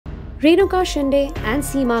Renuka, Shinde and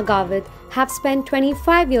Seema Gavit have spent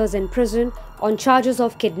 25 years in prison on charges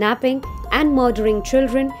of kidnapping and murdering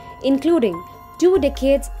children, including 2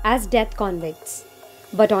 decades as death convicts.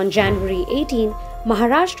 But on January 18,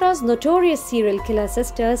 Maharashtra's notorious serial killer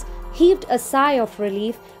sisters heaved a sigh of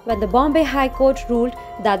relief when the Bombay High Court ruled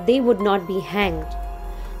that they would not be hanged.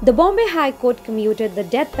 The Bombay High Court commuted the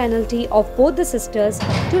death penalty of both the sisters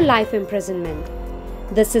to life imprisonment.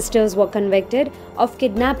 The sisters were convicted of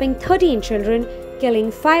kidnapping 13 children,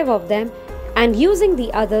 killing 5 of them, and using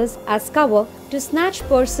the others as cover to snatch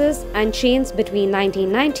purses and chains between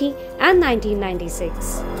 1990 and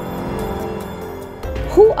 1996.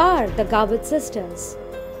 Who are the Gavit sisters?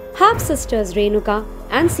 Half-sisters Renuka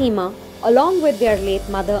and Seema, along with their late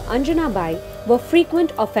mother Anjana Bai, were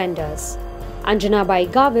frequent offenders. Anjana Bai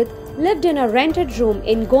Gavit lived in a rented room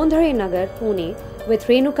in Gondhare Nagar, Pune, with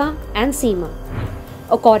Renuka and Seema.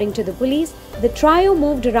 According to the police, the trio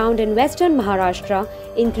moved around in western Maharashtra,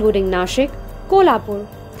 including Nashik, Kolhapur,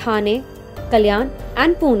 Thane, Kalyan,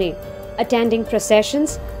 and Pune, attending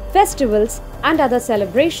processions, festivals, and other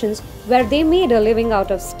celebrations where they made a living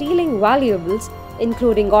out of stealing valuables,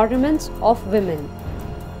 including ornaments of women.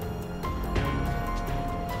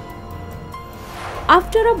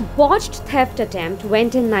 After a botched theft attempt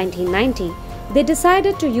went in 1990, they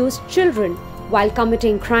decided to use children while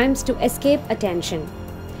committing crimes to escape attention.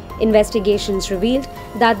 Investigations revealed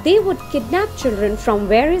that they would kidnap children from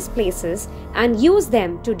various places and use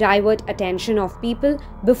them to divert attention of people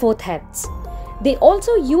before thefts. They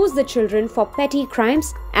also used the children for petty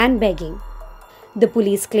crimes and begging. The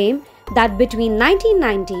police claim that between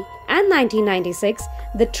 1990 and 1996,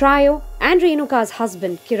 the trio and Renuka's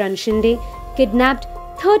husband Kiran Shinde kidnapped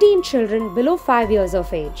 13 children below 5 years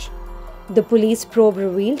of age. The police probe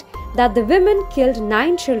revealed that the women killed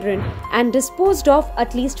 9 children and disposed of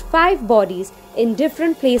at least 5 bodies in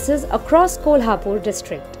different places across Kolhapur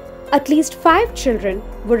district. At least 5 children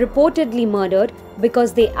were reportedly murdered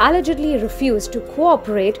because they allegedly refused to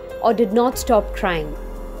cooperate or did not stop crying.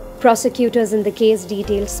 Prosecutors in the case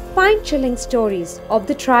detailed spine-chilling stories of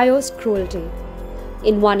the trio's cruelty.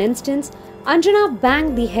 In one instance, Anjana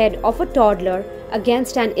banged the head of a toddler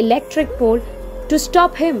against an electric pole to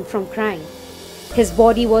stop him from crying. His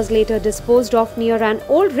body was later disposed of near an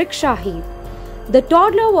old rickshaw heap. The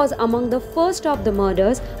toddler was among the first of the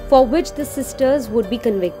murders for which the sisters would be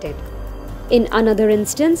convicted. In another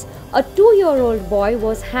instance, a 2-year-old boy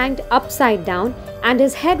was hanged upside down and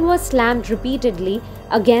his head was slammed repeatedly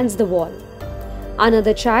against the wall.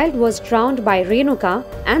 Another child was drowned by Renuka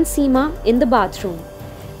and Seema in the bathroom.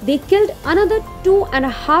 They killed another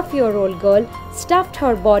 2.5-year-old girl, stuffed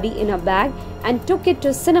her body in a bag and took it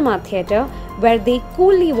to cinema theatre where they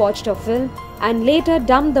coolly watched a film and later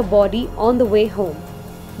dumped the body on the way home.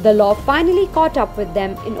 The law finally caught up with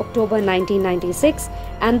them in October 1996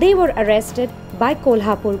 and they were arrested by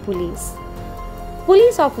Kolhapur police.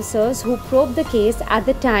 Police officers who probed the case at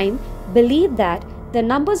the time believed that the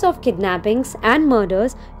numbers of kidnappings and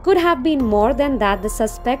murders could have been more than that the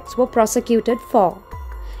suspects were prosecuted for.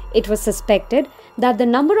 It was suspected that the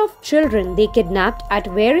number of children they kidnapped at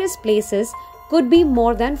various places could be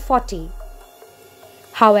more than 40.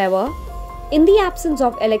 However, in the absence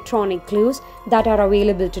of electronic clues that are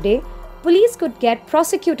available today, police could get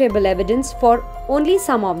prosecutable evidence for only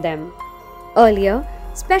some of them. Earlier,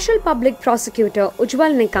 Special Public Prosecutor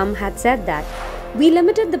Ujjwal Nikam had said that we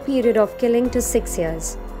limited the period of killing to 6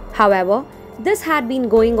 years. However, this had been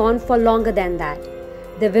going on for longer than that.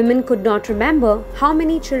 The women could not remember how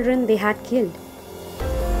many children they had killed.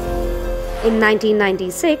 In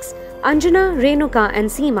 1996, Anjana, Renuka and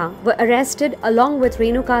Seema were arrested along with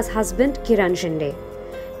Renuka's husband Kiran Shinde.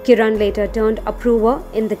 Kiran later turned approver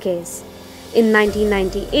in the case. In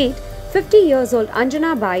 1998, 50-years-old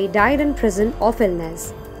Anjana Bai died in prison of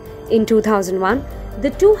illness. In 2001,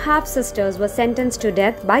 the 2 half-sisters were sentenced to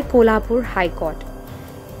death by Kolhapur High Court.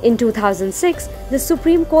 In 2006, the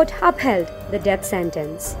Supreme Court upheld the death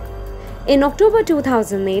sentence. In October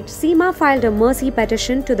 2008, Seema filed a mercy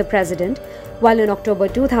petition to the President, while in October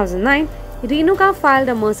 2009, Renuka filed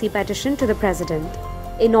a mercy petition to the President.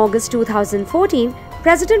 In August 2014,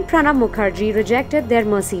 President Pranab Mukherjee rejected their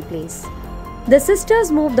mercy pleas. The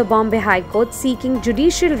sisters moved the Bombay High Court seeking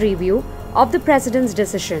judicial review of the President's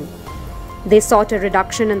decision. They sought a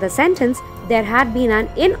reduction in the sentence. There had been an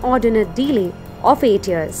inordinate delay of 8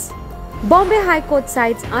 years. Bombay High Court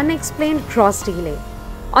cites unexplained cross delay.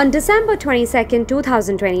 On December 22,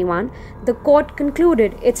 2021, the court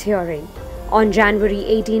concluded its hearing. On January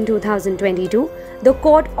 18, 2022, the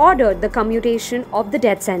court ordered the commutation of the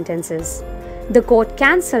death sentences. The court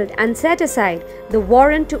cancelled and set aside the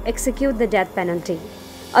warrant to execute the death penalty.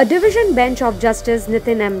 A division bench of Justice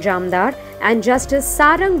Nitin M. Jamdar and Justice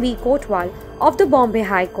Sarang V. Kotwal of the Bombay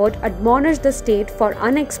High Court admonished the state for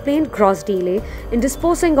unexplained gross delay in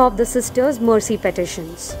disposing of the sisters' mercy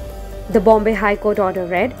petitions. The Bombay High Court order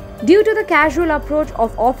read, "Due to the casual approach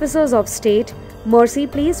of officers of state, mercy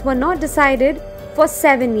pleas were not decided for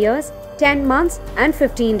 7 years, 10 months and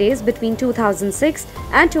 15 days between 2006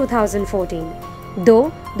 and 2014.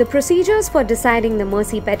 Though the procedures for deciding the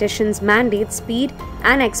mercy petitions mandate speed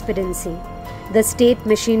and expediency, the state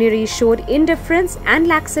machinery showed indifference and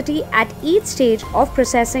laxity at each stage of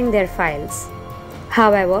processing their files."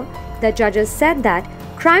 However, the judges said that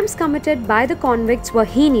crimes committed by the convicts were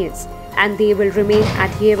heinous and they will remain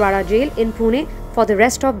at Yerwada jail in Pune for the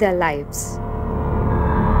rest of their lives.